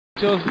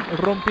muchos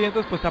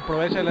rompientes, pues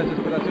aprovecha la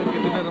desesperación que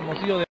tiene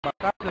Hermosillo de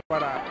empatarse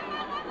para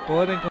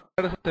poder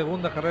encontrar esa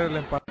segunda carrera del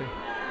empate.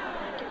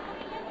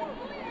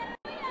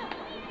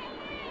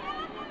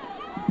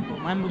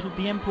 Tomando su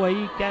tiempo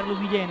ahí Carlos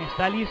Guillén,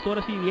 está listo,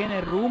 ahora sí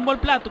viene rumbo al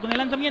plato con el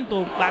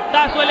lanzamiento,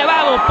 batazo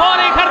elevado,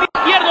 pone el jardín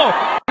izquierdo,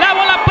 la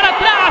bola para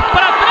atrás,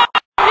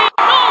 y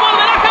no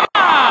volverá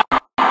jamás.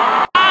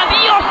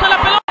 Adiós a la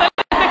pelota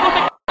de José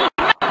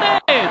Carlos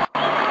Hernández.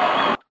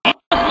 Y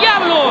los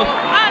Diablos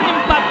han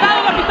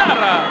empatado la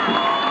pizarra.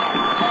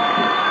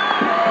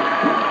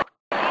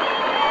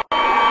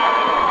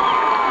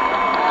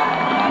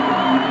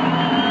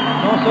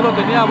 No solo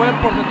tenía buen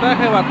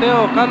porcentaje de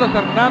bateo Carlos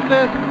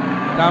Hernández,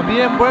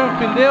 también buen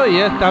fildeo, y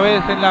esta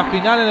vez en la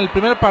final, en el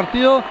primer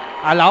partido,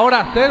 a la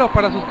hora 0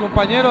 para sus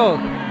compañeros.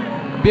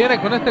 Viene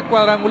con este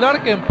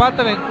cuadrangular que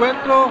empata el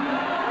encuentro.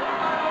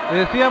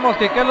 Decíamos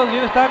que Carlos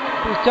Guillén está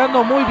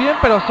pichando muy bien,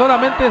 pero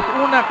solamente es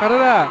una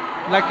carrera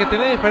la que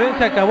tiene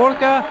diferencia a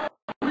Caborca.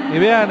 Y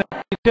vean,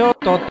 el picheo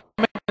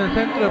totalmente en el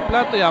centro del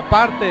plato, y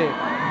aparte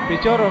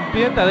picheo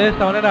rompiente. De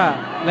esta manera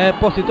la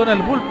depositó en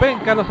el bullpen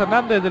Carlos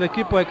Hernández del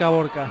equipo de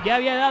Caborca. Ya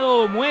había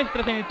dado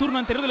muestras en el turno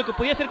anterior de lo que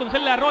podía hacer cuando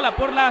sale la rola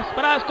por las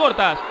paradas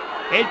cortas.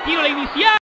 El tiro la inicial.